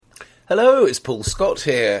Hello, it's Paul Scott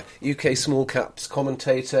here, UK small caps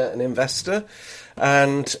commentator and investor.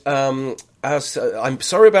 And I'm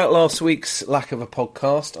sorry about last week's lack of a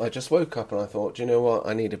podcast. I just woke up and I thought, do you know what?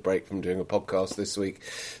 I need a break from doing a podcast this week.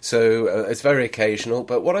 So it's very occasional.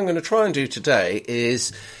 But what I'm going to try and do today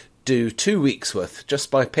is do 2 weeks worth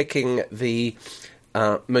just by picking the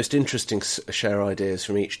most interesting share ideas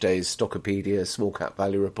from each day's Stockopedia small cap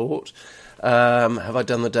value report. Have I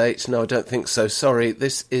done the date? No, I don't think so. Sorry,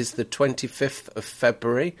 this is the 25th of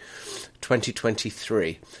February,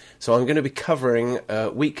 2023. So I'm going to be covering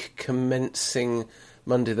week commencing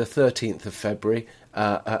Monday the 13th of February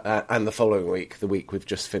and the following week, the week we've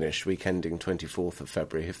just finished, week ending 24th of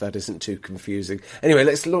February, if that isn't too confusing. Anyway,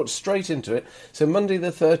 let's launch straight into it. So Monday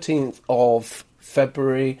the 13th of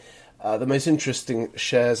February, the most interesting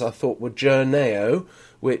shares I thought were Journeo,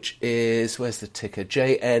 which is, where's the ticker?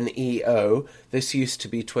 JNEO. This used to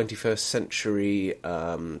be 21st Century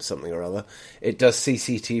something or other. It does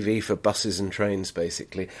CCTV for buses and trains,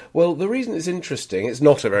 basically. Well, the reason it's interesting, it's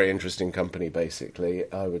not a very interesting company,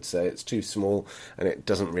 basically, I would say. It's too small, and it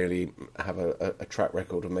doesn't really have a track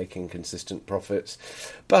record of making consistent profits.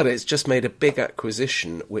 But it's just made a big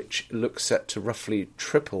acquisition, which looks set to roughly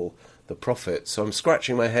triple the profit. So I'm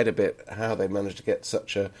scratching my head a bit how they managed to get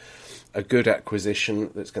such a good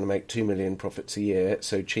acquisition that's going to make 2 million profits a year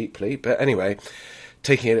so cheaply. But anyway,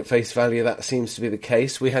 taking it at face value, that seems to be the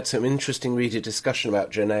case. We had some interesting reader discussion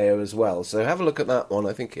about Journeo as well, so have a look at that one.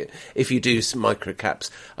 I think if you do some micro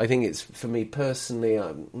caps, I think it's, for me personally,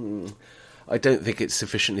 I don't think it's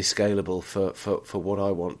sufficiently scalable for what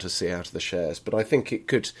I want to see out of the shares, but I think it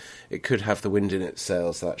could have the wind in its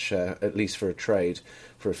sails, that share, at least for a trade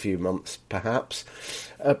for a few months, perhaps.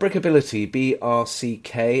 Brickability,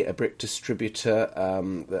 BRCK, a brick distributor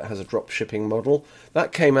that has a drop shipping model,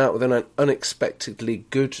 that came out with an unexpectedly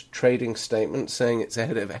good trading statement saying it's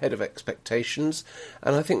ahead of expectations,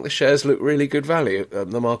 and I think the shares look really good value.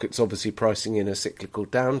 The market's obviously pricing in a cyclical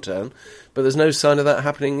downturn, but there's no sign of that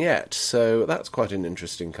happening yet, so that's quite an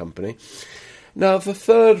interesting company. Now, the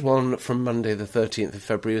third one from Monday the 13th of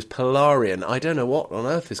February is Polarian. I don't know what on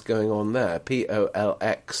earth is going on there,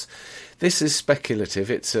 POLX. This is speculative.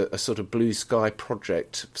 It's a sort of blue sky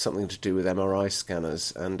project, something to do with MRI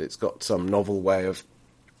scanners, and it's got some novel way of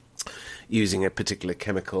using a particular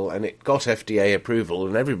chemical, and it got FDA approval,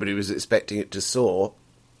 and everybody was expecting it to soar.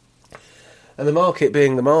 And the market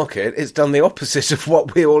being the market, it's done the opposite of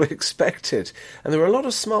what we all expected. And there were a lot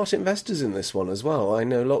of smart investors in this one as well. I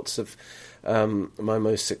know lots of my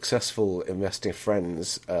most successful investing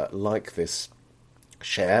friends like this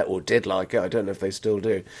share, or did like it. I don't know if they still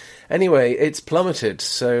do. Anyway, it's plummeted,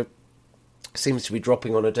 so seems to be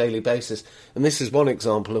dropping on a daily basis. And this is one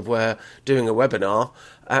example of where doing a webinar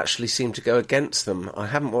actually seemed to go against them. I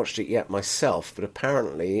haven't watched it yet myself, but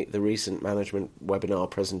apparently the recent management webinar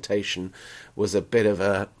presentation was a bit of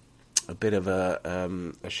a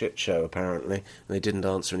shit show, apparently. They didn't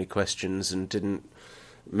answer any questions and didn't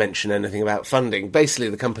mention anything about funding. Basically,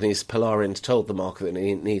 the company's Polarian's told the market that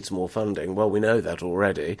it needs more funding. Well, we know that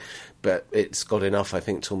already, but it's got enough, I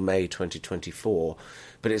think, till May 2024.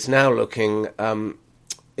 But it's now looking,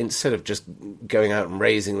 instead of just going out and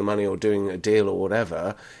raising the money or doing a deal or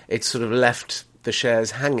whatever, it's sort of left the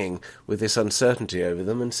shares hanging with this uncertainty over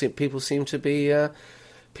them, and people seem to be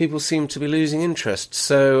losing interest.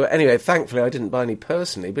 So anyway, thankfully I didn't buy any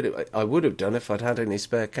personally, but I would have done if I'd had any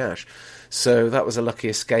spare cash. So that was a lucky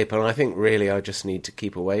escape, and I think really I just need to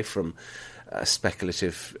keep away from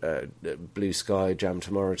speculative blue sky jam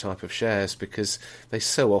tomorrow type of shares, because they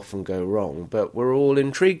so often go wrong, but we're all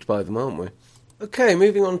intrigued by them, aren't we? Okay,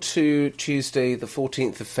 moving on to Tuesday the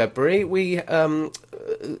 14th of February. We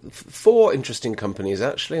 4 interesting companies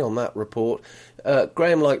actually on that report.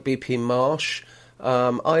 Graham liked BP Marsh.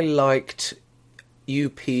 I liked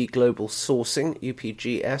UP Global Sourcing,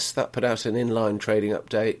 UPGS. That put out an inline trading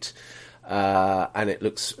update, and it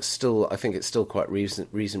looks still, I think it's still quite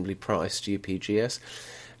reasonably priced, UPGS.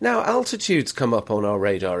 Now, Altitude's come up on our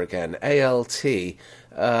radar again, ALT.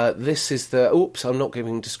 This is the... Oops, I'm not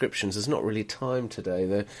giving descriptions. There's not really time today,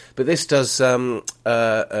 though. But this does a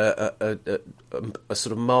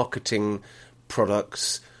sort of marketing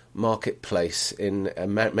products marketplace in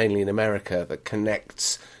mainly in America that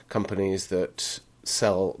connects companies that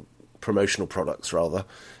sell promotional products, rather,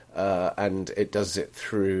 and it does it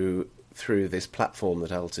through this platform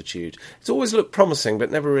that Altitude. It's always looked promising,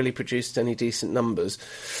 but never really produced any decent numbers.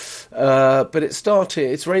 But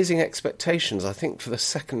it's raising expectations, I think, for the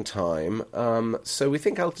second time. So we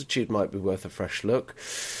think Altitude might be worth a fresh look.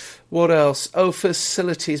 What else? Oh,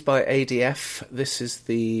 Facilities by ADF. This is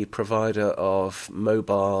the provider of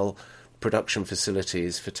mobile production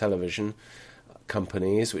facilities for television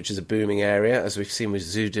companies, which is a booming area, as we've seen with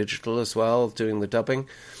Zoo Digital as well, doing the dubbing.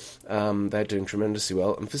 They're doing tremendously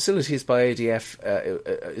well. And Facilities by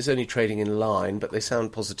ADF is only trading in line, but they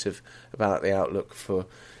sound positive about the outlook for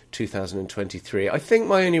 2023. I think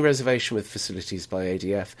my only reservation with Facilities by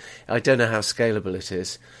ADF, I don't know how scalable it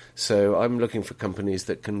is. So I'm looking for companies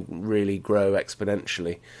that can really grow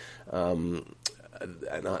exponentially. And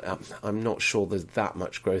I'm not sure there's that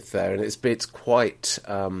much growth there. And it's quite...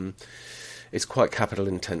 It's quite capital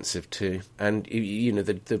intensive too, and you know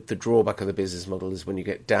the drawback of the business model is when you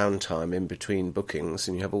get downtime in between bookings,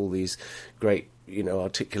 and you have all these great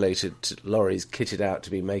articulated lorries kitted out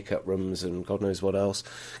to be makeup rooms and God knows what else,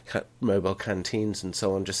 mobile canteens and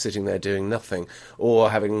so on, just sitting there doing nothing, or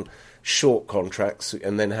having short contracts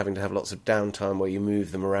and then having to have lots of downtime where you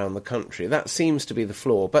move them around the country. That seems to be the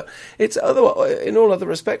flaw, but in all other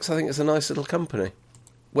respects, I think it's a nice little company.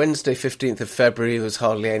 Wednesday, 15th of February, there was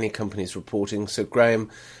hardly any companies reporting, so Graham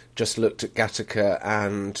just looked at Gattaca,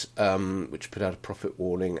 and which put out a profit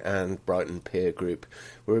warning, and Brighton Pier Group.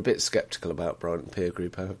 We're a bit sceptical about Brighton Pier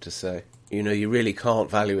Group, I have to say. You really can't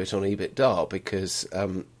value it on EBITDA because,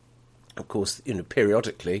 of course,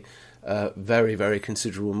 periodically, very, very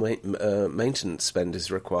considerable maintenance spend is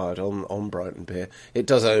required on Brighton Pier. It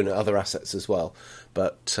does own other assets as well,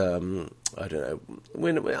 but I don't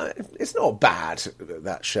know. It's not bad,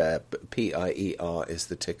 that share. But PIER is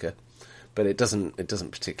the ticker, but it doesn't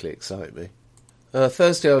particularly excite me.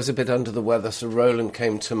 Thursday I was a bit under the weather, so Roland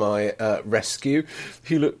came to my rescue.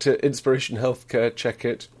 He looked at Inspiration Healthcare, check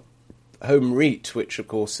it, Home REIT, which of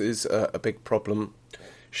course is a big problem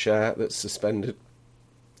share that's suspended,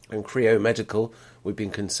 and Creo Medical. We've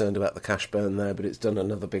been concerned about the cash burn there, but it's done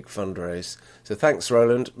another big fundraise. So thanks,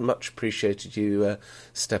 Roland. Much appreciated you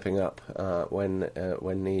stepping up when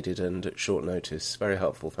needed and at short notice. Very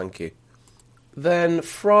helpful. Thank you. Then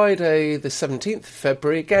Friday, the 17th of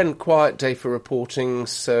February, again, quiet day for reporting.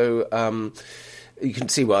 So you can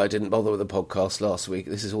see why I didn't bother with the podcast last week.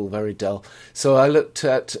 This is all very dull. So I looked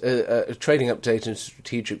at a trading update and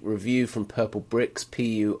strategic review from Purple Bricks,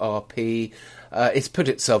 PURP. It's put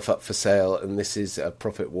itself up for sale, and this is a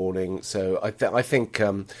profit warning. So I think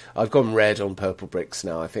I've gone red on Purple Bricks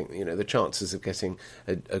now. I think the chances of getting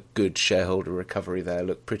a good shareholder recovery there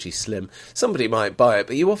look pretty slim. Somebody might buy it,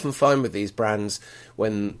 but you often find with these brands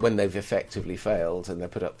when they've effectively failed and they're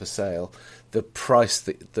put up for sale, the price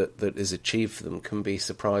that is achieved for them can be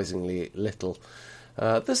surprisingly little.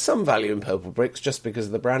 There's some value in Purple Bricks just because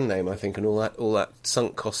of the brand name, I think, and all that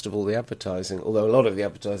sunk cost of all the advertising. Although a lot of the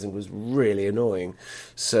advertising was really annoying,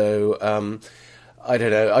 so I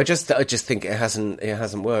don't know. I just think it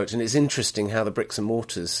hasn't worked, and it's interesting how the bricks and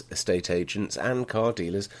mortars estate agents and car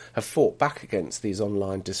dealers have fought back against these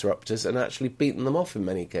online disruptors and actually beaten them off in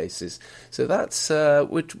many cases. So that's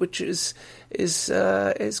which is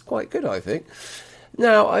quite good, I think.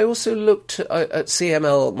 Now, I also looked at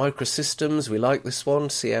CML Microsystems. We like this one,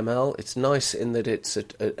 CML. It's nice in that it's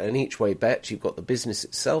an each-way bet. You've got the business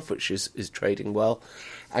itself, which is trading well,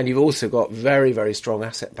 and you've also got very, very strong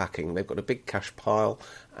asset backing. They've got a big cash pile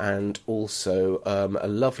and also a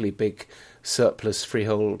lovely big surplus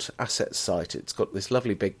freehold asset site. It's got this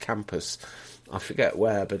lovely big campus. I forget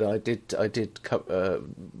where, but I did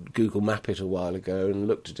Google Map it a while ago and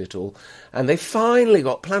looked at it all, and they finally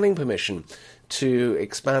got planning permission to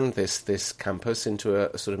expand this campus into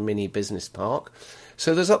a sort of mini business park.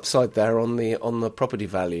 So there's upside there on the property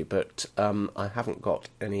value, but I haven't got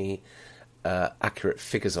any accurate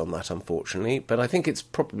figures on that, unfortunately. But I think it's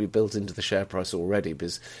probably built into the share price already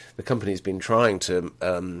because the company's been trying to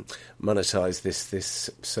monetize this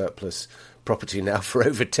surplus property now for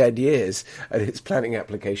over 10 years, and its planning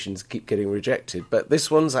applications keep getting rejected. But this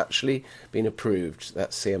one's actually been approved.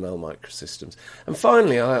 That's CML Microsystems. And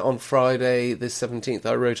finally, on Friday the 17th,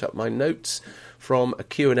 I wrote up my notes from a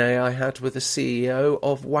Q&A I had with the CEO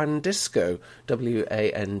of WANdisco,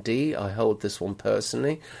 W-A-N-D. I hold this one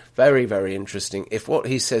personally. Very, very interesting. If what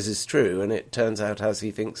he says is true, and it turns out as he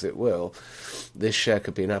thinks it will, this share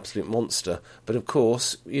could be an absolute monster. But of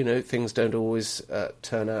course, things don't always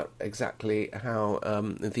turn out exactly how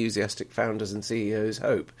enthusiastic founders and CEOs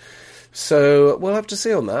hope. So we'll have to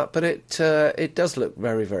see on that, but it does look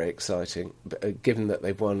very, very exciting, given that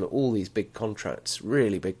they've won all these big contracts,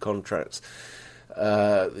 really big contracts.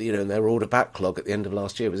 And their order backlog at the end of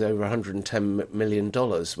last year was over $110 million,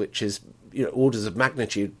 which is orders of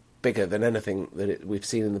magnitude bigger than anything that we've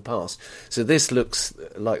seen in the past. So this looks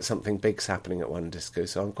like something big's happening at WANdisco,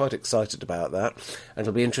 so I'm quite excited about that, and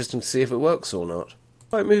it'll be interesting to see if it works or not.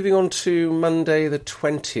 Right, moving on to Monday the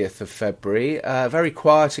 20th of February. Very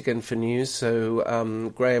quiet again for news,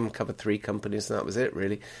 so Graham covered 3 companies and that was it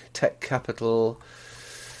really. Tech Capital,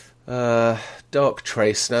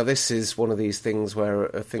 Darktrace. Now this is one of these things where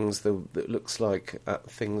things that looks like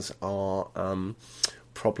things are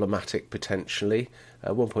problematic potentially.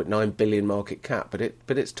 1.9 billion market cap,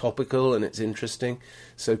 but it's topical and it's interesting.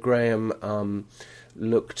 So Graham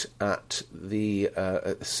looked at the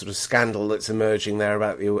sort of scandal that's emerging there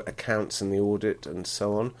about the accounts and the audit and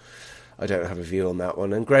so on. I don't have a view on that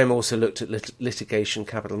one. And Graham also looked at litigation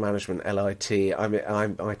capital management, LIT.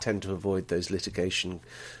 I tend to avoid those litigation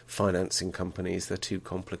financing companies. They're too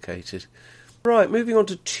complicated. Right, moving on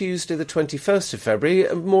to Tuesday the 21st of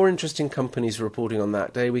February. More interesting companies reporting on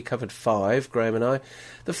that day. We covered 5, Graham and I.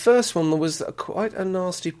 The first one, there was quite a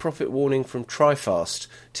nasty profit warning from Trifast,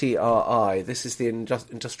 TRI. This is the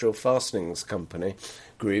Industrial Fastenings Company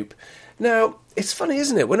group. Now, it's funny,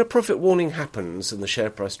 isn't it? When a profit warning happens and the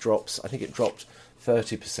share price drops, I think it dropped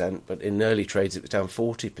 30%, but in early trades it was down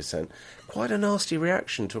 40%. Quite a nasty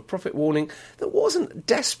reaction to a profit warning that wasn't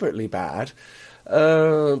desperately bad.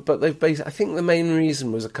 But I think the main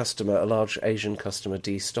reason was a large Asian customer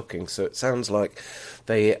destocking. So it sounds like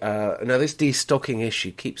now this destocking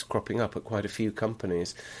issue keeps cropping up at quite a few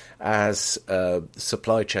companies as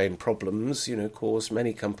supply chain problems, cause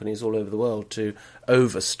many companies all over the world to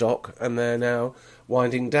overstock, and they're now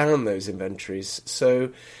winding down those inventories.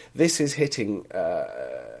 So this is hitting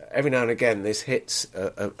every now and again. This hits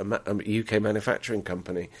a UK manufacturing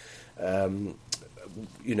company.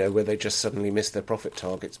 Where they just suddenly miss their profit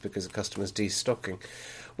targets because the customer's destocking.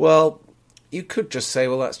 Well, you could just say,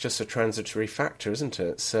 well, that's just a transitory factor, isn't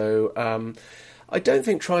it? So I don't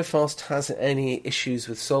think Trifast has any issues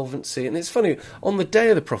with solvency. And it's funny, on the day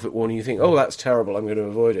of the profit warning, you think, oh, that's terrible, I'm going to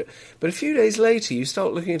avoid it. But a few days later, you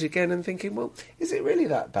start looking at it again and thinking, well, is it really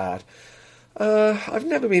that bad? I've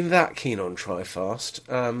never been that keen on Trifast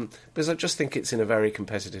because I just think it's in a very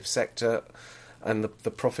competitive sector. And the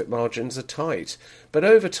profit margins are tight. But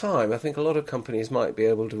over time, I think a lot of companies might be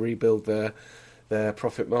able to rebuild their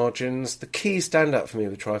profit margins. The key standout for me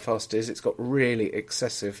with Trifast is it's got really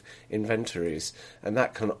excessive inventories, and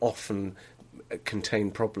that can often contain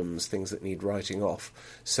problems, things that need writing off.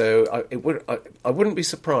 So I wouldn't be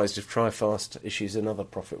surprised if Trifast issues another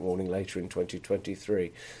profit warning later in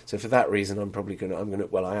 2023. So for that reason, I am going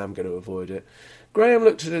to avoid it. Graham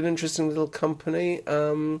looked at an interesting little company.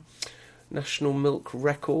 National Milk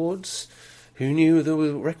Records. Who knew there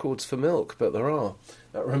were records for milk? But there are.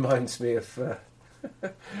 That reminds me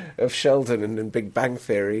of Sheldon and Big Bang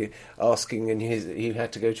Theory asking, and he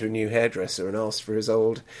had to go to a new hairdresser and ask for his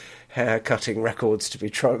old hair cutting records to be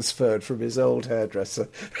transferred from his old hairdresser.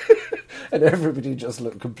 And everybody just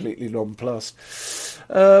looked completely nonplussed.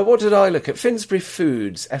 What did I look at? Finsbury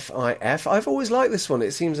Foods, FIF. I've always liked this one.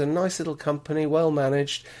 It seems a nice little company, well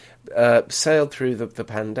managed. Sailed through the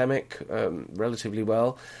pandemic relatively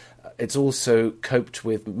well. It's also coped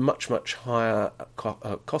with much higher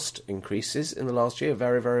cost increases in the last year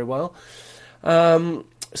very, very well. So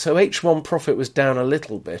H1 profit was down a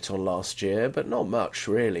little bit on last year, but not much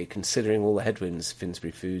really, considering all the headwinds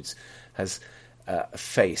Finsbury Foods has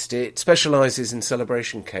faced. It specialises in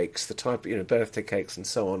celebration cakes, the type, birthday cakes and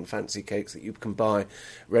so on, fancy cakes that you can buy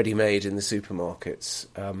ready-made in the supermarkets.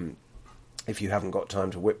 If you haven't got time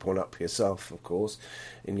to whip one up yourself, of course,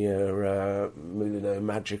 in your Moulino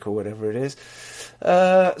Magic or whatever it is.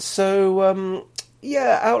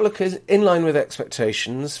 Outlook is in line with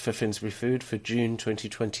expectations for Finsbury Food for June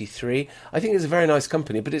 2023. I think it's a very nice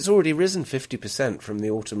company, but it's already risen 50% from the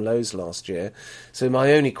autumn lows last year. So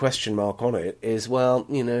my only question mark on it is,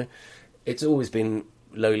 it's always been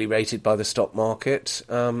lowly rated by the stock market.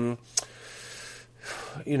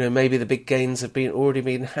 Maybe the big gains have already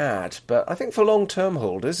been had, but I think for long-term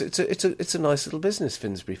holders, it's a nice little business.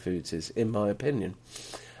 Finsbury Foods is, in my opinion.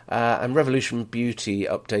 And Revolution Beauty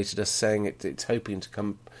updated us saying it's hoping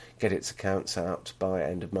to get its accounts out by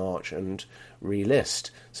end of March and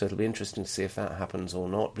relist. So it'll be interesting to see if that happens or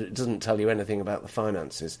not. But it doesn't tell you anything about the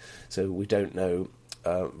finances, so we don't know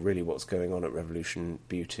really what's going on at Revolution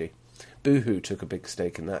Beauty. Boohoo took a big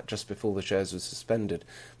stake in that just before the shares were suspended,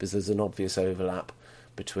 because there's an obvious overlap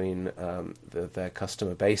between their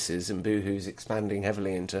customer bases, and Boohoo's expanding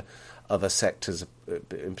heavily into other sectors,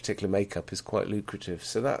 in particular makeup is quite lucrative.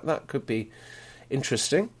 So that could be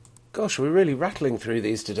interesting. Gosh, we're really rattling through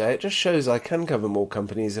these today. It just shows I can cover more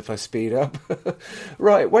companies if I speed up.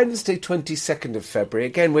 Right, Wednesday, 22nd of February.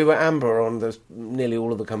 Again, we were amber on nearly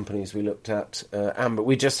all of the companies we looked at. Amber.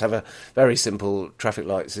 We just have a very simple traffic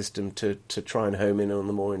light system to try and home in on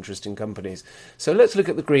the more interesting companies. So let's look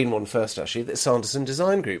at the green one first, actually. The Sanderson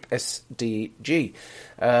Design Group, SDG.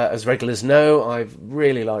 As regulars know, I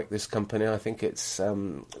really like this company. I think it's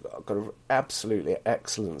got an absolutely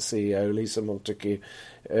excellent CEO, Lisa Montague.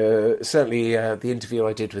 Certainly the interview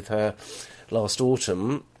I did with her last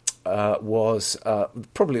autumn was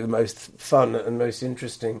probably the most fun and most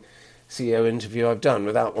interesting CEO interview I've done,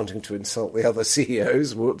 without wanting to insult the other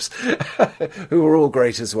CEOs, whoops, who were all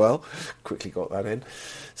great as well. Quickly got that in.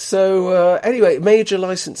 So anyway, major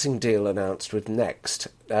licensing deal announced with Next.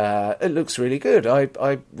 It looks really good.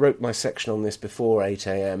 I wrote my section on this before 8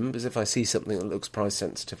 a.m. because if I see something that looks price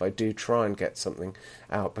sensitive, I do try and get something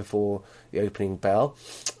out before the opening bell,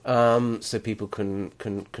 so people can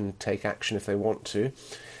take action if they want to.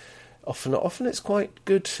 Often it's quite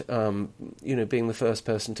good, being the first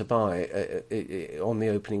person to buy on the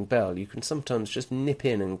opening bell. You can sometimes just nip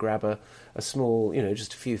in and grab a small,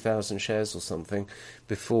 just a few thousand shares or something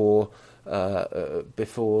before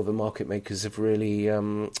the market makers have really,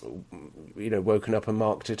 woken up and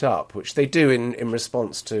marked it up, which they do in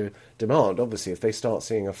response to demand. Obviously, if they start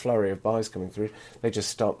seeing a flurry of buys coming through, they just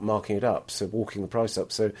start marking it up, so walking the price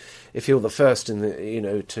up. So if you're the first in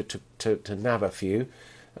the, to nab a few,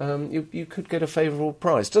 you could get a favourable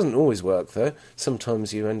price. Doesn't always work though.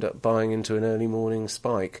 Sometimes you end up buying into an early morning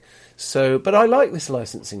spike. But I like this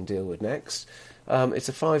licensing deal with Next. It's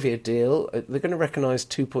a 5-year deal. They're going to recognise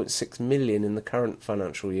 2.6 million in the current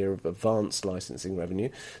financial year of advanced licensing revenue.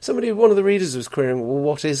 One of the readers was querying, well,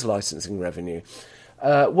 what is licensing revenue?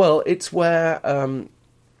 Well, it's where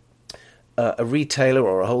a retailer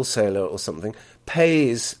or a wholesaler or something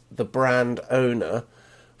pays the brand owner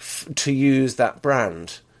to use that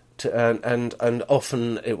brand, and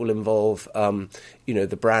often it will involve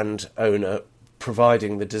the brand owner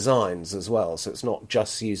providing the designs as well. So it's not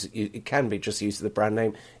just it can be just use of the brand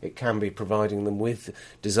name, it can be providing them with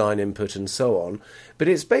design input and so on. But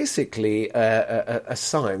it's basically a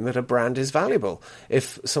sign that a brand is valuable.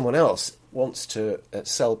 If someone else wants to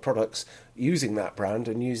sell products using that brand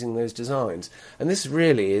and using those designs, and this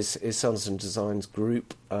really is Sanderson Designs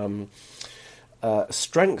Group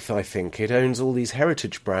strength, I think. It owns all these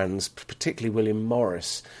heritage brands, particularly William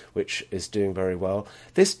Morris, which is doing very well.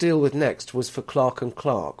 This deal with Next was for Clark &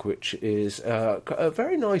 Clark, which is a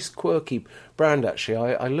very nice, quirky brand,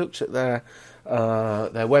 actually. I looked at their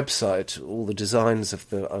website, all the designs of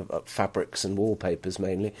the fabrics and wallpapers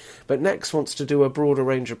mainly, but Next wants to do a broader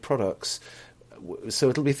range of products. So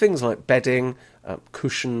it'll be things like bedding,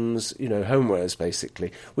 cushions, homewares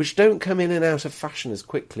basically, which don't come in and out of fashion as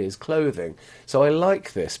quickly as clothing. So I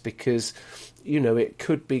like this because, it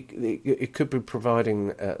could be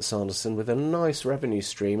providing Sanderson with a nice revenue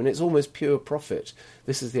stream, and it's almost pure profit.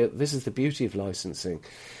 This is the beauty of licensing.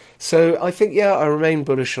 So I think, I remain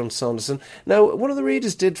bullish on Sanderson. Now, one of the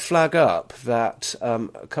readers did flag up that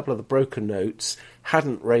a couple of the broker notes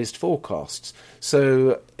hadn't raised forecasts.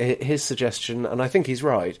 So his suggestion, and I think he's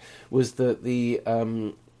right, was that the...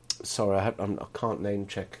 I can't name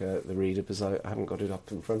check the reader because I haven't got it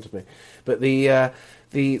up in front of me. But the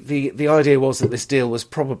idea was that this deal was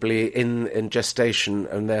probably in gestation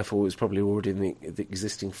and therefore was probably already in the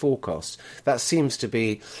existing forecast. That seems to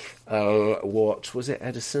be what was it,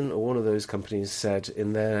 Edison or one of those companies said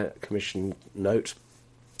in their commission note.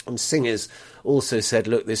 And Singers also said,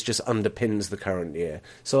 look, this just underpins the current year.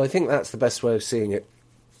 So I think that's the best way of seeing it.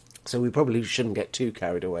 So we probably shouldn't get too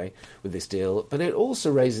carried away with this deal. But it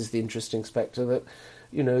also raises the interesting spectre that,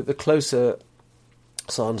 the closer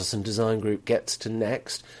Sanderson Design Group gets to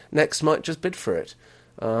Next might just bid for it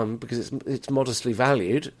because it's modestly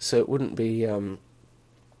valued. So it wouldn't be,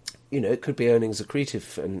 it could be earnings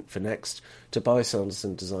accretive for Next to buy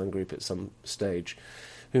Sanderson Design Group at some stage.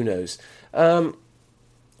 Who knows?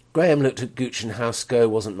 Graham looked at Gooch and Housego,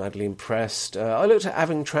 wasn't madly impressed. I looked at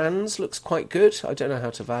Avingtrans, looks quite good. I don't know how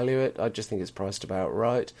to value it. I just think it's priced about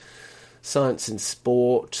right. Science in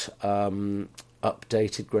Sport,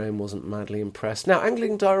 updated. Graham wasn't madly impressed. Now,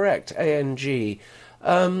 Angling Direct, ANG.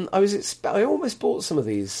 I almost bought some of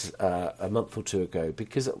these a month or two ago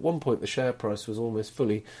because at one point the share price was almost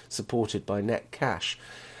fully supported by net cash.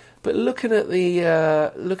 But looking at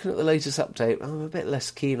the latest update, I'm a bit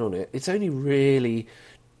less keen on it. It's only really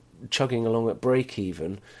chugging along at break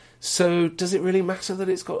even, So does it really matter that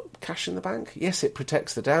it's got cash in the bank? Yes, it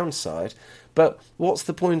protects the downside, but what's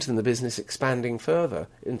the point in the business expanding further?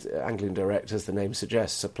 Angling Direct, as the name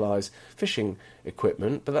suggests, supplies fishing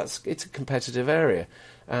equipment, but it's a competitive area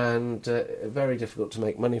and very difficult to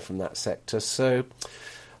make money from that sector. So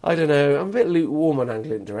I don't know, I'm a bit lukewarm on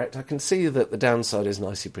Angling Direct. I can see that the downside is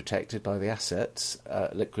nicely protected by the assets,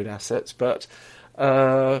 liquid assets, but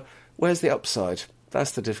where's the upside?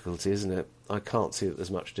 That's the difficulty, isn't it? I can't see that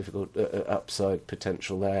there's much upside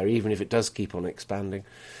potential there, even if it does keep on expanding.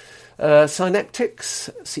 Synaptics,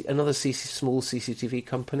 another small CCTV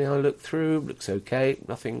company I looked through, looks okay,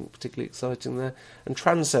 nothing particularly exciting there. And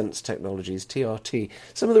Transense Technologies, TRT.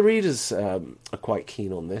 Some of the readers are quite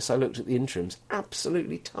keen on this. I looked at the interims,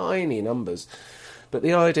 absolutely tiny numbers. But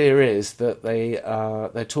the idea is that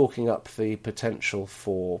they're talking up the potential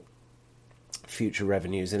for future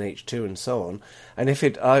revenues in H2 and so on. And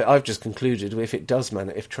I've just concluded if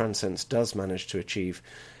Transense does manage to achieve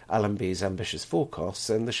Allenby's ambitious forecasts,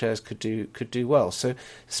 then the shares could do well. So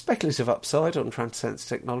speculative upside on Transense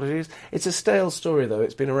Technologies. It's a stale story though.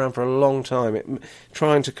 It's been around for a long time.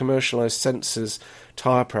 Trying to commercialise sensors,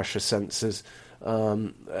 tyre pressure sensors,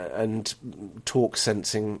 and torque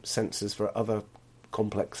sensing sensors for other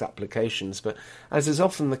complex applications, but as is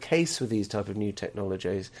often the case with these type of new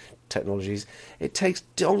technologies, it takes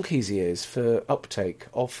donkey's years for uptake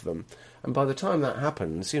of them, and by the time that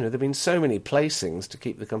happens, there've been so many placings to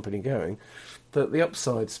keep the company going that the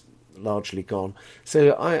upside's largely gone.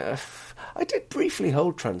 So I did briefly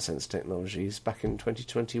hold Transense Technologies back in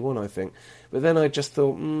 2021, I think, but then I just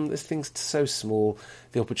thought, this thing's so small,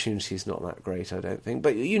 the opportunity is not that great, I don't think.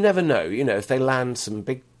 But you never know, if they land some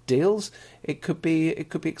big deals, it could be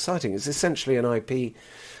exciting. It's essentially an IP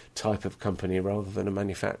type of company rather than a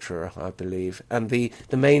manufacturer, I believe. And the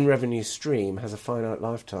main revenue stream has a finite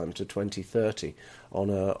lifetime to 2030 on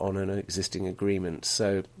an existing agreement.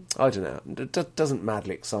 So I don't know. It doesn't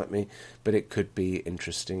madly excite me, but it could be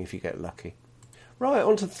interesting if you get lucky. Right,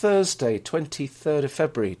 on to Thursday, 23rd of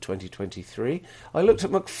February 2023. I looked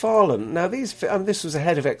at Macfarlane. Now, this was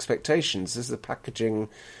ahead of expectations. This is a packaging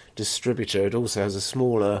distributor. It also has a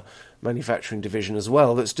smaller manufacturing division as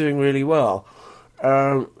well that's doing really well.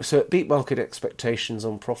 So it beat market expectations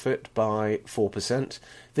on profit by 4%.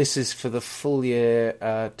 This is for the full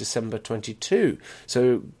year, December 22.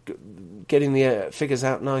 So getting the figures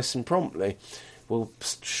out nice and promptly. We'll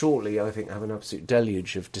shortly, I think, have an absolute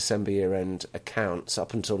deluge of December year-end accounts.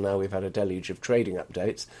 Up until now, we've had a deluge of trading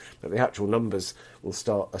updates, but the actual numbers are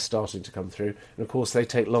starting to come through. And, of course, they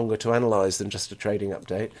take longer to analyse than just a trading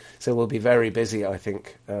update. So we'll be very busy, I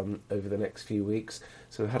think, over the next few weeks.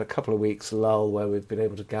 So we've had a couple of weeks lull where we've been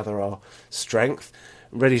able to gather our strength,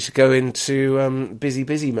 ready to go into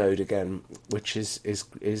busy mode again, which is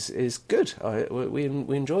good. We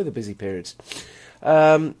enjoy the busy periods.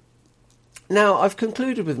 Now, I've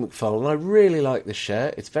concluded with Macfarlane. I really like the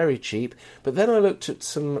share. It's very cheap. But then I looked at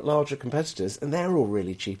some larger competitors, and they're all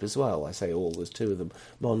really cheap as well. I say all, there's two of them.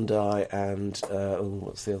 Mondi and,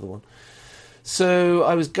 what's the other one? So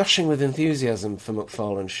I was gushing with enthusiasm for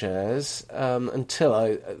Macfarlane shares until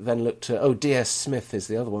I then looked at, DS Smith is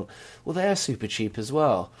the other one. Well, they're super cheap as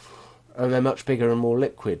well. And they're much bigger and more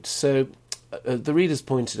liquid. So the readers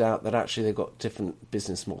pointed out that actually they've got different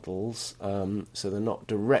business models, so they're not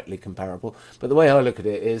directly comparable. But the way I look at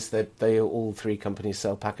it is that all three companies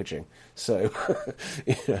sell packaging. So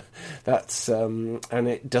that's and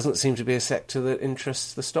it doesn't seem to be a sector that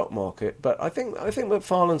interests the stock market. But I think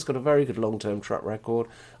Macfarlane's got a very good long-term track record.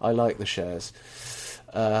 I like the shares.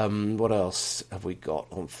 What else have we got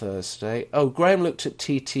on Thursday? Graham looked at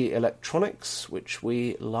TT Electronics, which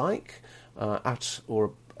we like, at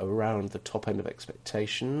or around the top end of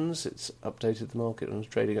expectations. It's updated the market on a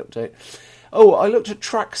trading update. I looked at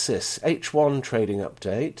Traxys, H1 trading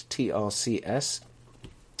update, TRCS.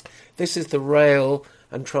 This is the rail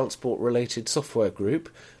and transport related software group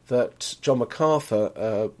that John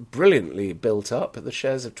MacArthur brilliantly built up. The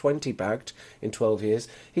shares of 20 bagged in 12 years.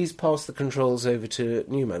 He's passed the controls over to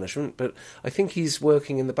new management, but I think he's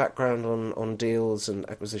working in the background on deals and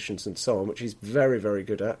acquisitions and so on, which he's very, very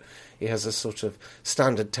good at. He has a sort of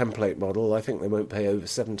standard template model. I think they won't pay over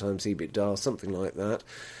 7 times EBITDA, something like that.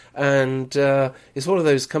 And it's one of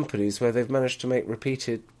those companies where they've managed to make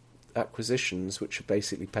repeated acquisitions, which are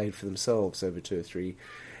basically paid for themselves over 2 or 3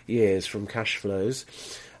 years from cash flows.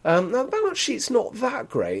 Now, the balance sheet's not that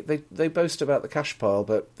great. They boast about the cash pile,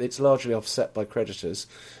 but it's largely offset by creditors.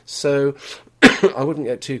 So I wouldn't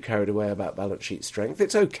get too carried away about balance sheet strength.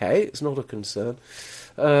 It's okay. It's not a concern.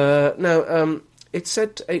 Now, it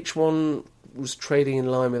said H1 was trading in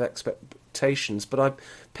line with expectations, but I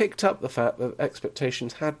picked up the fact that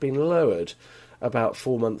expectations had been lowered about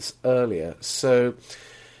 4 months earlier. So,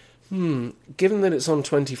 given that it's on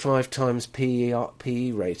 25 times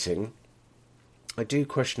PE rating, I do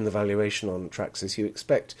question the valuation on Tracsis. You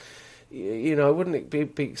expect, I wouldn't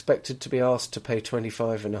be expected to be asked to pay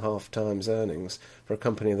 25.5 times earnings for a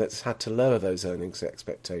company that's had to lower those earnings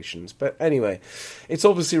expectations. But anyway, it's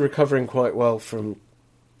obviously recovering quite well from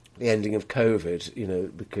the ending of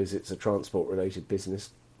COVID, because it's a transport-related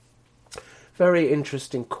business. Very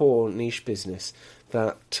interesting core niche business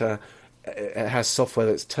that it has software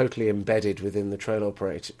that's totally embedded within the train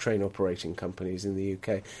operating companies in the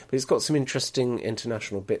UK. But it's got some interesting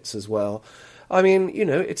international bits as well. I mean,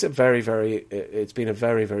 it's it's been a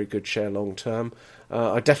very, very good share long term.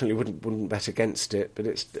 I definitely wouldn't bet against it,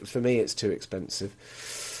 but for me it's too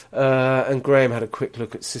expensive. And Graham had a quick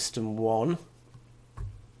look at System 1.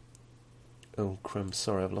 Oh, crumbs,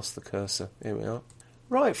 sorry, I've lost the cursor. Here we are.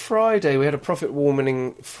 Right, Friday we had a profit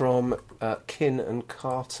warning from Kin and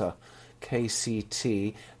Carter,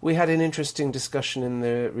 KCT. We had an interesting discussion in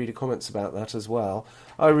the reader comments about that as well.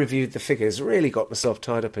 I reviewed the figures, really got myself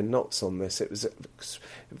tied up in knots on this. It was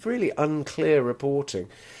really unclear reporting.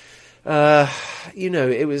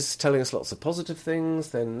 It was telling us lots of positive things,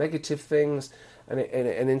 then negative things, and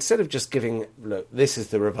instead of just giving, look, this is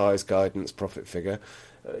the revised guidance profit figure,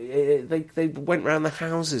 they went round the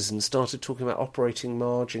houses and started talking about operating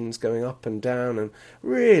margins going up and down, and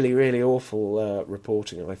really, really awful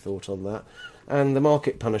reporting, I thought, on that. And the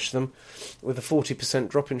market punished them with a 40%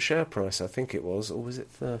 drop in share price, I think it was, or was it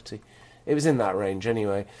 30? It was in that range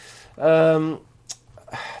anyway.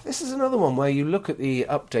 This is another one where you look at the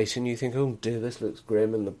update and you think, oh dear, this looks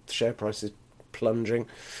grim, and the share price is plunging.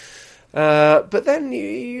 But then,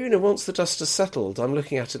 once the dust has settled, I'm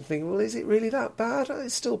looking at it and thinking, well, is it really that bad?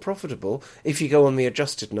 It's still profitable if you go on the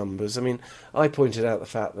adjusted numbers. I mean, I pointed out the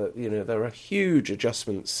fact that, there are huge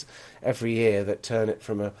adjustments every year that turn it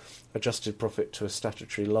from a adjusted profit to a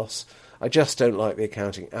statutory loss. I just don't like the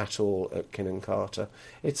accounting at all at Kin and Carter.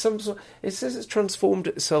 It says it's transformed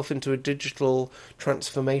itself into a digital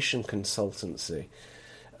transformation consultancy.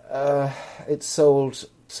 It's sold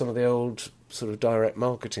some of the old sort of direct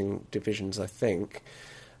marketing divisions, I think,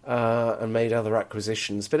 and made other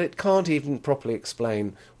acquisitions, but it can't even properly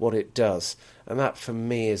explain what it does. And that, for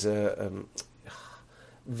me, is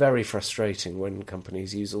very frustrating when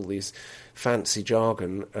companies use all these fancy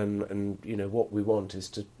jargon, and what we want is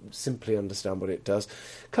to simply understand what it does.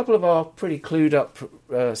 A couple of our pretty clued up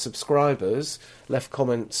subscribers left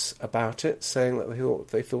comments about it, saying that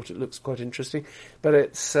they thought it looks quite interesting, but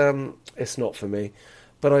it's not for me.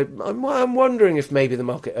 But I'm wondering if maybe the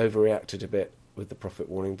market overreacted a bit with the profit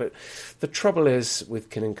warning. But the trouble is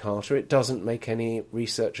with Kin and Carter, it doesn't make any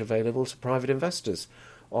research available to private investors.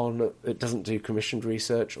 It doesn't do commissioned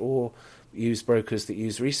research or use brokers that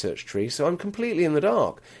use Research Tree. So I'm completely in the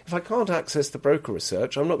dark. If I can't access the broker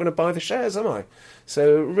research, I'm not going to buy the shares, am I?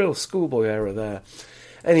 So real schoolboy error there.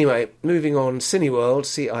 Anyway, moving on, Cineworld,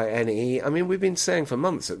 CINE. I mean, we've been saying for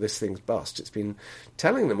months that this thing's bust. It's been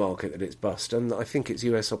telling the market that it's bust, and I think its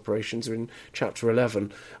US operations are in Chapter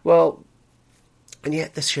 11. Well, and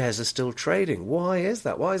yet the shares are still trading. Why is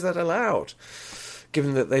that? Why is that allowed?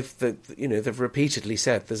 Given that they've repeatedly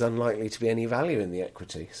said there's unlikely to be any value in the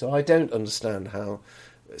equity. So I don't understand how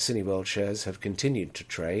Cineworld shares have continued to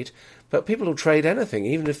trade, but people will trade anything,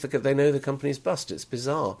 even if they know the company's bust. It's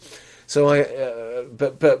bizarre. So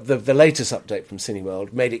but the latest update from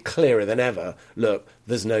Cineworld made it clearer than ever. Look,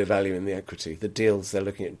 there's no value in the equity. The deals they're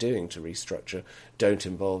looking at doing to restructure don't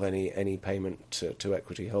involve any payment to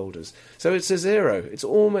equity holders. So it's a zero. It's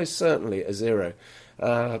almost certainly a zero.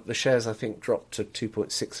 The shares, I think, dropped to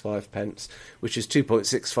 2.65 pence, which is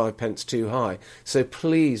 2.65 pence too high. So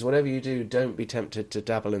please, whatever you do, don't be tempted to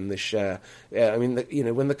dabble in this share. I mean,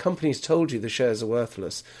 when the company's told you the shares are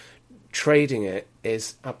worthless, trading it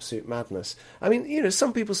is absolute madness. I mean,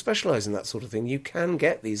 some people specialise in that sort of thing. You can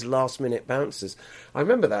get these last-minute bounces. I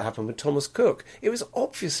remember that happened with Thomas Cook. It was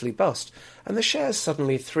obviously bust, and the shares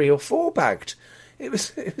suddenly 3 or 4 bagged. It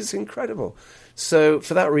was incredible. So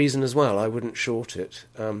for that reason as well, I wouldn't short it.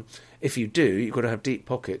 If you do, you've got to have deep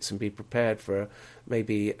pockets and be prepared for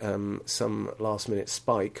maybe some last-minute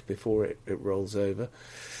spike before it rolls over.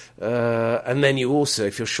 And then you also,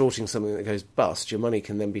 if you're shorting something that goes bust, your money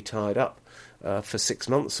can then be tied up for 6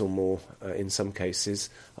 months or more in some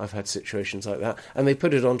cases. I've had situations like that. And they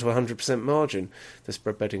put it onto 100% margin, the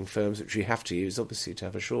spread betting firms, which you have to use, obviously, to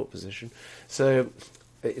have a short position. So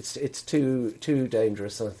it's too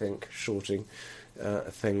dangerous, I think, shorting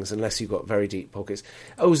things, unless you've got very deep pockets.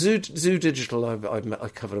 Oh, Zoo Digital, I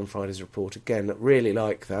covered on Friday's report again. Really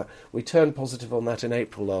like that. We turned positive on that in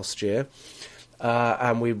April last year,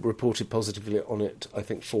 and we reported positively on it, I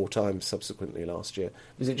think, 4 times subsequently last year,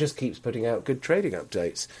 because it just keeps putting out good trading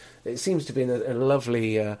updates. It seems to be in a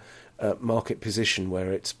lovely market position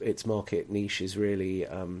where its market niche is really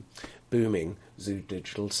booming, Zoo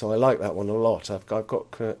Digital. So I like that one a lot. I've got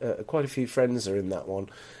quite a few friends are in that one,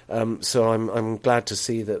 so I'm glad to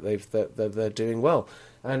see that they're doing well.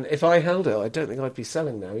 And if I held it, I don't think I'd be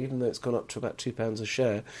selling now, even though it's gone up to about £2 a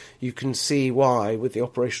share. You can see why, with the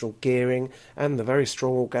operational gearing and the very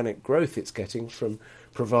strong organic growth it's getting from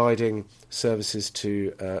providing services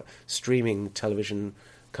to streaming television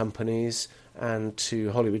companies and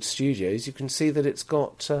to Hollywood studios. You can see that it's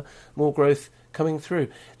got more growth coming through.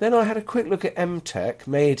 Then I had a quick look at MTech.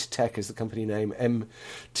 MadeTech is the company name,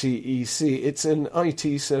 MTEC. It's an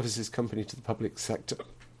IT services company to the public sector.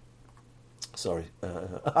 Sorry,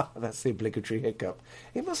 that's the obligatory hiccup.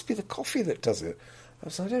 It must be the coffee that does it.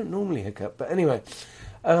 So I don't normally hiccup, but anyway.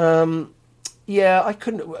 Yeah, I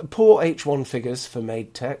couldn't... Poor H1 figures for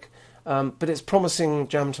MadeTech, but it's promising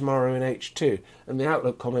jam tomorrow in H2. And the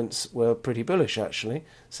Outlook comments were pretty bullish, actually,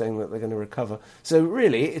 saying that they're going to recover. So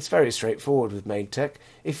really, it's very straightforward with MadeTech.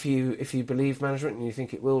 If you believe management and you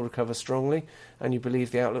think it will recover strongly, and you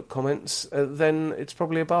believe the Outlook comments, then it's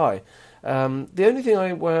probably a buy. The only thing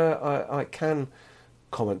I can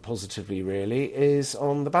comment positively, really, is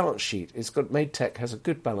on the balance sheet. MadeTech has a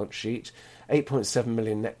good balance sheet, 8.7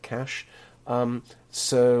 million net cash.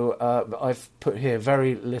 So I've put here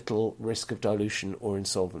very little risk of dilution or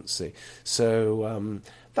insolvency. So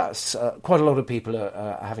that's quite a lot of people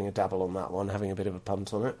are having a dabble on that one, having a bit of a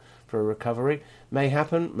punt on it for a recovery. May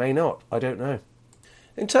happen, may not. I don't know.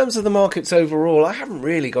 In terms of the markets overall, I haven't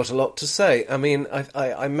really got a lot to say. I mean,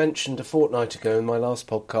 I mentioned a fortnight ago in my last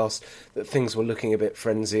podcast that things were looking a bit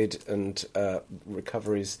frenzied and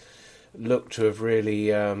recoveries look to have really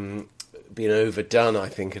been overdone, I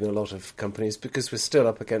think, in a lot of companies, because we're still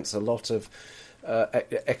up against a lot of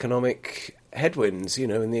economic headwinds. You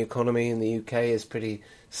know, in the economy in the UK is pretty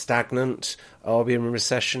stagnant. Are we in a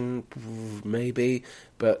recession? Maybe,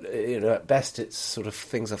 but at best it's sort of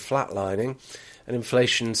things are flatlining, and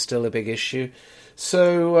inflation's still a big issue.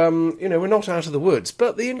 So, we're not out of the woods.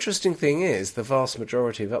 But the interesting thing is the vast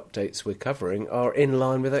majority of updates we're covering are in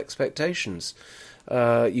line with expectations.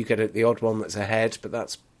 You get the odd one that's ahead, but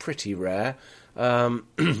that's pretty rare.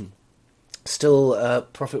 Still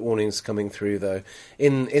profit warnings coming through, though,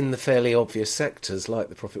 in the fairly obvious sectors, like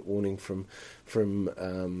the profit warning from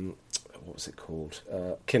what was it called?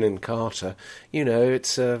 Kinnan Carter.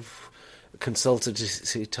 It's a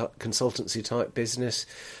consultancy type business.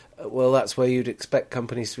 Well, that's where you'd expect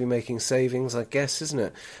companies to be making savings, I guess, isn't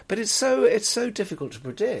it? But it's so difficult to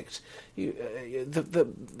predict.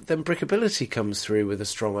 Then Brickability comes through with a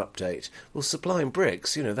strong update. Well, supplying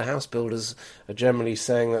bricks, the house builders are generally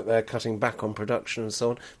saying that they're cutting back on production and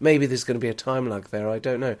so on. Maybe there's going to be a time lag there, I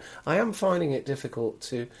don't know. I am finding it difficult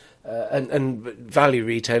to... and value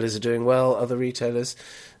retailers are doing well, other retailers...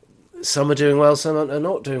 Some are doing well, some are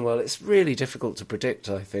not doing well. It's really difficult to predict,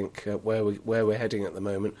 I think, where we're heading at the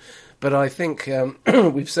moment. But I think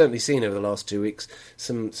we've certainly seen over the last 2 weeks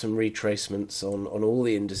some retracements on all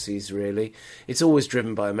the indices, really. It's always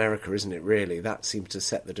driven by America, isn't it, really? That seems to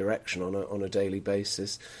set the direction on a daily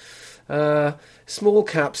basis. Small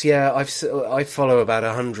caps, yeah, I follow about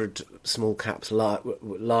 100 small caps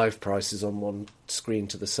live prices on one screen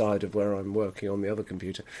to the side of where I'm working on the other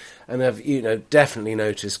computer, and I've definitely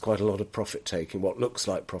noticed quite a lot of profit taking, what looks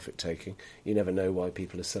like profit taking. You never know why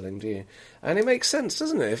people are selling, do you? And it makes sense,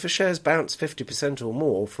 doesn't it? If a share's bounce 50% or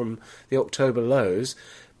more from the October lows,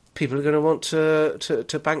 people are going to want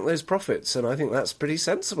to bank those profits, and I think that's pretty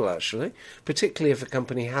sensible, actually, particularly if a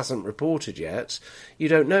company hasn't reported yet. You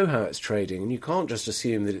don't know how it's trading, and you can't just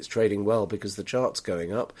assume that it's trading well because the chart's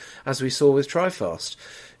going up, as we saw with Trifast.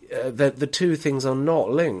 The two things are not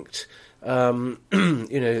linked.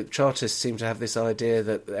 Chartists seem to have this idea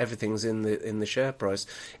that everything's in the share price.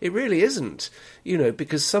 It really isn't,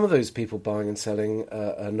 because some of those people buying and selling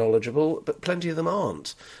are knowledgeable, but plenty of them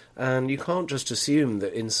aren't. And you can't just assume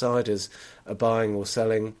that insiders are buying or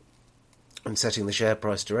selling and setting the share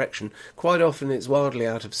price direction. Quite often it's wildly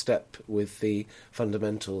out of step with the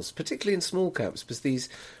fundamentals, particularly in small caps, because these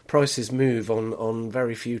prices move on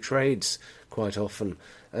very few trades quite often.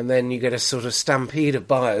 And then you get a sort of stampede of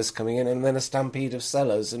buyers coming in and then a stampede of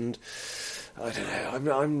sellers. And I don't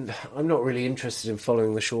know, I'm not really interested in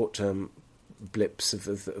following the short-term blips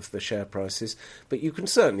of the share prices, but you can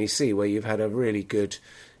certainly see where you've had a really good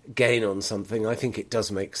gain on something, I think it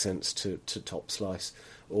does make sense to top slice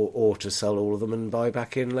or to sell all of them and buy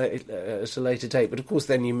back in at a later date. But of course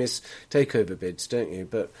then you miss takeover bids, don't you?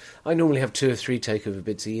 But I normally have 2 or 3 takeover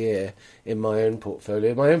bids a year in my own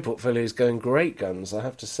portfolio. My own portfolio is going great guns, I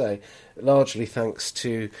have to say, largely thanks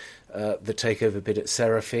to the takeover bid at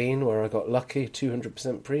Seraphine, where I got lucky,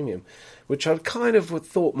 200% premium, which I kind of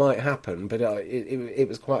thought might happen, but it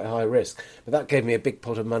was quite high risk. But that gave me a big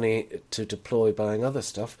pot of money to deploy buying other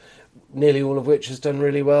stuff, nearly all of which has done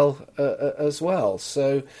really well as well.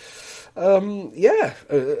 So,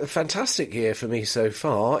 a fantastic year for me so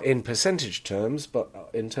far in percentage terms, but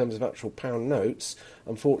in terms of actual pound notes,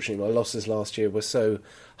 unfortunately my losses last year were so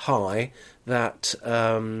high that,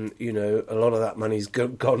 a lot of that money's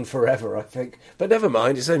gone forever, I think. But never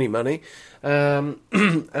mind, it's only money. But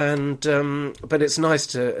it's nice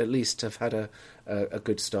to at least have had a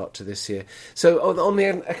good start to this year. So on the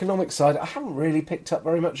economic side, I haven't really picked up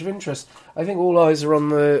very much of interest. I think all eyes are on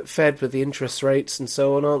the Fed with the interest rates and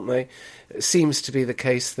so on, aren't they? It seems to be the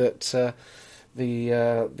case that the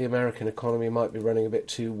American economy might be running a bit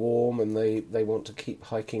too warm, and they want to keep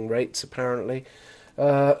hiking rates, apparently.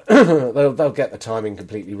 They'll get the timing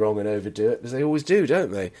completely wrong and overdo it, as they always do,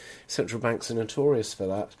 don't they? Central banks are notorious for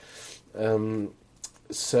that.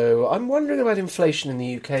 So I'm wondering about inflation in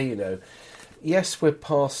the UK, Yes, we're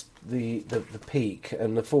past the peak,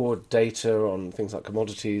 and the forward data on things like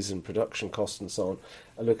commodities and production costs and so on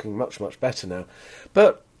are looking much, much better now.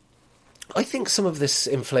 But I think some of this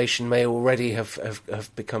inflation may already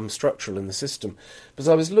have become structural in the system, because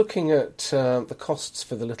I was looking at the costs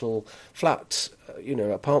for the little flat,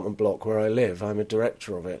 apartment block where I live. I'm a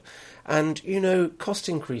director of it, and cost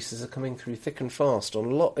increases are coming through thick and fast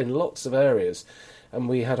in lots of areas. And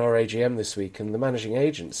we had our AGM this week, and the managing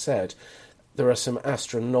agent said there are some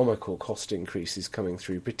astronomical cost increases coming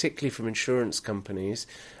through, particularly from insurance companies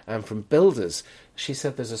and from builders. She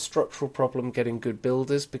said there's a structural problem getting good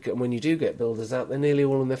builders, because when you do get builders out, they're nearly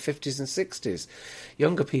all in their 50s and 60s.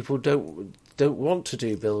 Younger people don't want to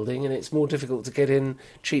do building, and it's more difficult to get in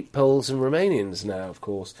cheap Poles and Romanians now, of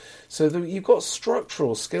course. So you've got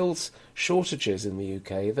structural skills shortages in the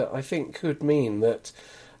UK that I think could mean that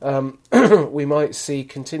we might see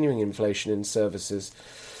continuing inflation in services.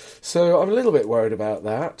 So I'm a little bit worried about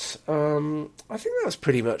that. I think that's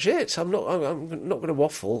pretty much it. I'm not going to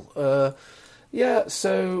waffle. So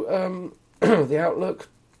the outlook,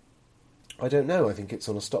 I don't know. I think it's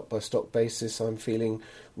on a stock-by-stock basis. I'm feeling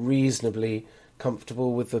reasonably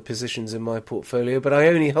comfortable with the positions in my portfolio, but I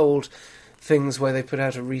only hold things where they put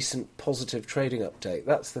out a recent positive trading update.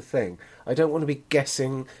 That's the thing. I don't want to be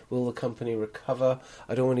guessing, will the company recover?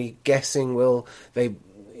 I don't want to be guessing, will they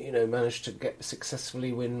manage to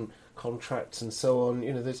successfully win contracts and so on.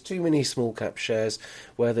 There's too many small cap shares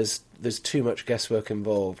where there's too much guesswork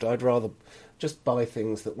involved. I'd rather just buy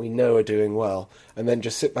things that we know are doing well, and then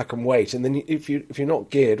just sit back and wait. And then if you're not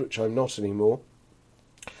geared, which I'm not anymore,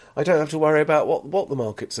 I don't have to worry about what the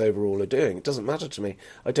markets overall are doing. It doesn't matter to me.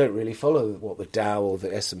 I don't really follow what the Dow or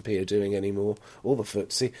the S&P are doing anymore, or the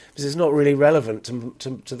FTSE, because it's not really relevant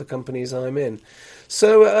to the companies I'm in.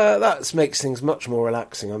 So that makes things much more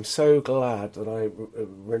relaxing. I'm so glad that I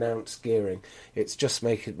renounced gearing. It's just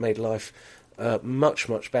made life much,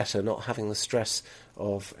 much better not having the stress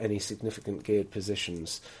of any significant geared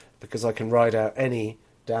positions, because I can ride out any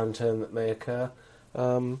downturn that may occur.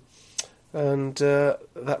 And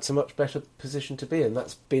that's a much better position to be in.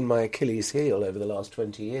 That's been my Achilles heel over the last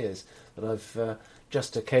 20 years, that I've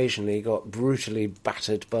just occasionally got brutally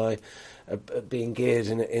battered by being geared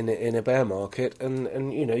in a bear market,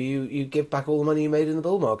 and you give back all the money you made in the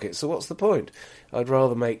bull market. So what's the point? I'd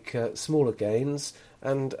rather make smaller gains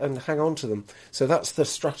and hang on to them. So that's the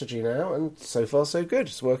strategy now, and so far so good.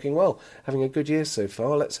 It's working well. Having a good year so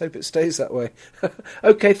far. Let's hope it stays that way.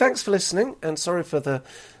 Okay, thanks for listening, and sorry for the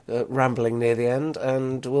rambling near the end,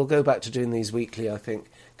 and we'll go back to doing these weekly, I think,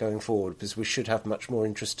 going forward, because we should have much more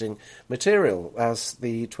interesting material as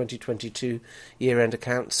the 2022 year-end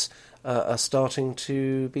accounts are starting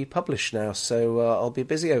to be published now. So I'll be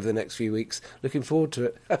busy over the next few weeks. Looking forward to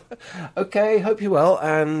it. Okay, hope you're well,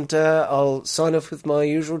 and I'll sign off with my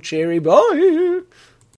usual cheery bye.